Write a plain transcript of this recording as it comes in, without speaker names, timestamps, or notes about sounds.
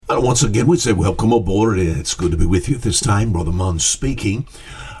Once again, we say welcome aboard. It's good to be with you at this time. Brother Munn speaking.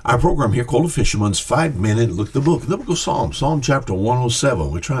 Our program here called A Fisherman's 5-Minute Look at the Book of Psalm chapter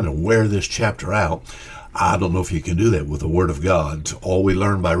 107. We're trying to wear this chapter out. I don't know if you can do that with the Word of God. All we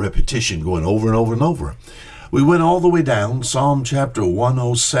learn by repetition, going over and over and over. We went all the way down, Psalm chapter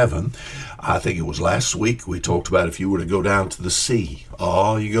 107. I think it was last week we talked about if you were to go down to the sea.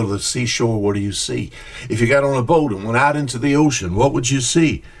 Oh, you go to the seashore, what do you see? If you got on a boat and went out into the ocean, what would you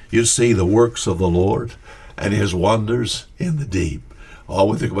see? You'd see the works of the Lord and his wonders in the deep. Oh,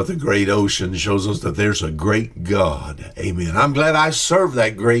 we think about the great ocean shows us that there's a great God. Amen. I'm glad I serve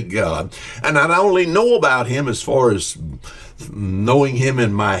that great God. And I not only know about him as far as knowing him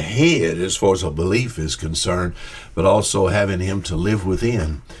in my head as far as a belief is concerned, but also having him to live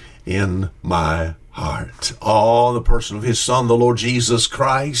within in my heart. Oh, the person of his Son, the Lord Jesus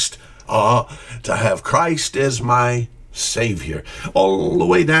Christ. To have Christ as my Savior. All the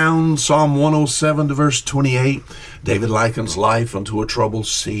way down, Psalm 107 to verse 28, David likens life unto a troubled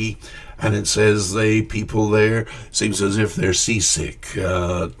sea. And it says the people there, seems as if they're seasick,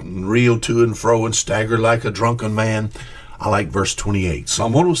 reel to and fro and stagger like a drunken man. I like verse 28.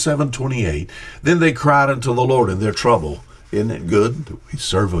 Psalm 107, 28. Then they cried unto the Lord in their trouble. Isn't it good that we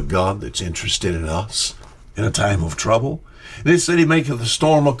serve a God that's interested in us in a time of trouble? And it said he maketh the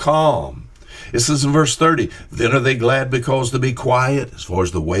storm a calm. It says in verse 30, then are they glad because to be quiet, as far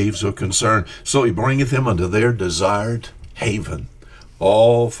as the waves are concerned. So he bringeth them unto their desired haven.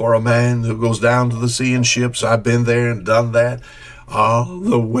 Oh, for a man who goes down to the sea in ships, I've been there and done that.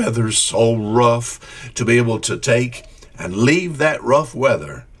 The weather's so rough to be able to take and leave that rough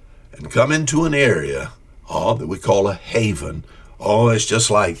weather and come into an area, that we call a haven. Oh, it's just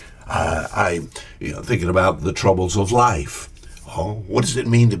like I thinking about the troubles of life. Oh, what does it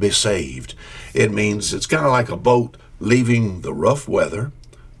mean to be saved? It means it's kind of like a boat leaving the rough weather,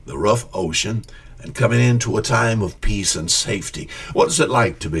 the rough ocean, and coming into a time of peace and safety. What is it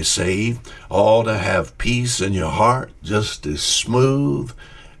like to be saved? Oh, to have peace in your heart, just as smooth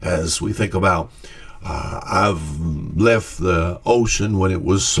as we think about. I've left the ocean when it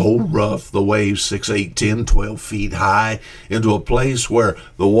was so rough, the waves 6, 8, 10, 12 feet high, into a place where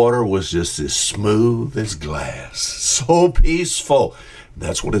the water was just as smooth as glass. So peaceful.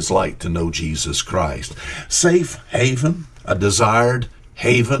 That's what it's like to know Jesus Christ. Safe haven, a desired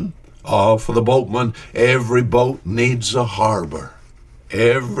haven. Oh, for the boatman, every boat needs a harbor.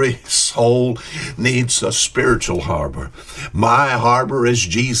 Every soul needs a spiritual harbor. My harbor is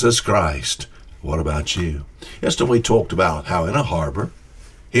Jesus Christ. What about you? Yesterday we talked about how in a harbor,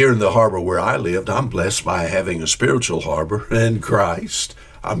 here in the harbor where I lived, I'm blessed by having a spiritual harbor in Christ.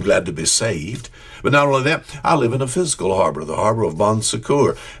 I'm glad to be saved. But not only that, I live in a physical harbor, the harbor of Bon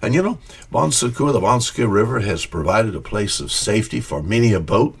Secours. And Bon Secours, the Bon Secours River has provided a place of safety for many a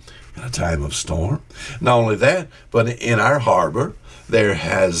boat in a time of storm. Not only that, but in our harbor, there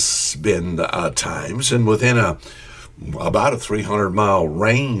has been times, and within about a 300-mile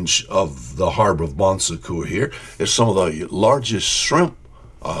range of the harbor of Bon Secours here is some of the largest shrimp,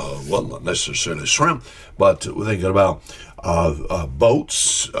 not necessarily shrimp, but we're thinking about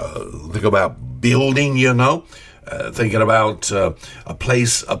boats, think about building, thinking about a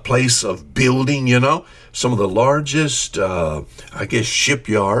place of building, some of the largest,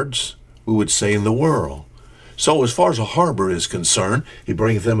 shipyards, we would say, in the world. So as far as a harbor is concerned, he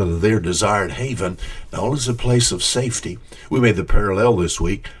bringeth them into their desired haven. Not only is it a place of safety, we made the parallel this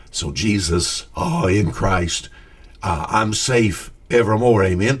week. So Jesus, in Christ, I'm safe evermore,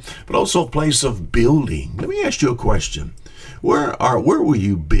 amen. But also a place of building. Let me ask you a question. Where were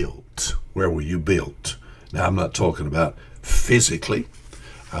you built? Where were you built? Now, I'm not talking about physically.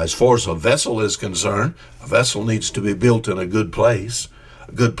 As far as a vessel is concerned, a vessel needs to be built in a good place.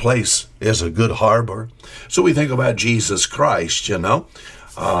 A good place is a good harbor. So we think about Jesus Christ,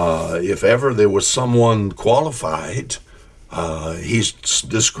 if ever there was someone qualified, he's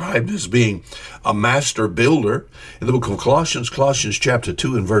described as being a master builder. In the book of Colossians chapter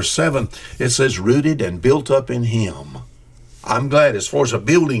 2 and verse 7, it says, rooted and built up in him. I'm glad as far as a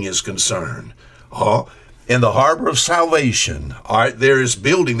building is concerned. In the harbor of salvation, there is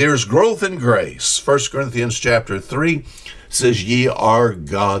building, there is growth in grace. 1 Corinthians chapter 3 says, ye are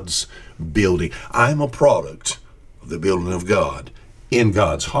God's building. I'm a product of the building of God in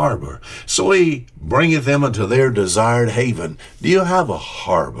God's harbor. So he bringeth them unto their desired haven. Do you have a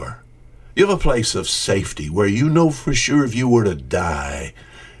harbor? Do you have a place of safety where you know for sure if you were to die,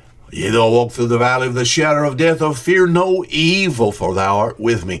 yea, though I walk through the valley of the shadow of death, I'll fear no evil, for thou art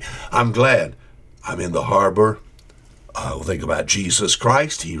with me. I'm glad I'm in the harbor. I'll think about Jesus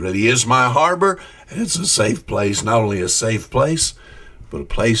Christ. He really is my harbor, and it's a safe place. Not only a safe place, but a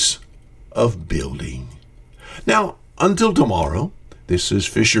place of building. Now, until tomorrow, this is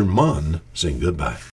Fisherman saying goodbye.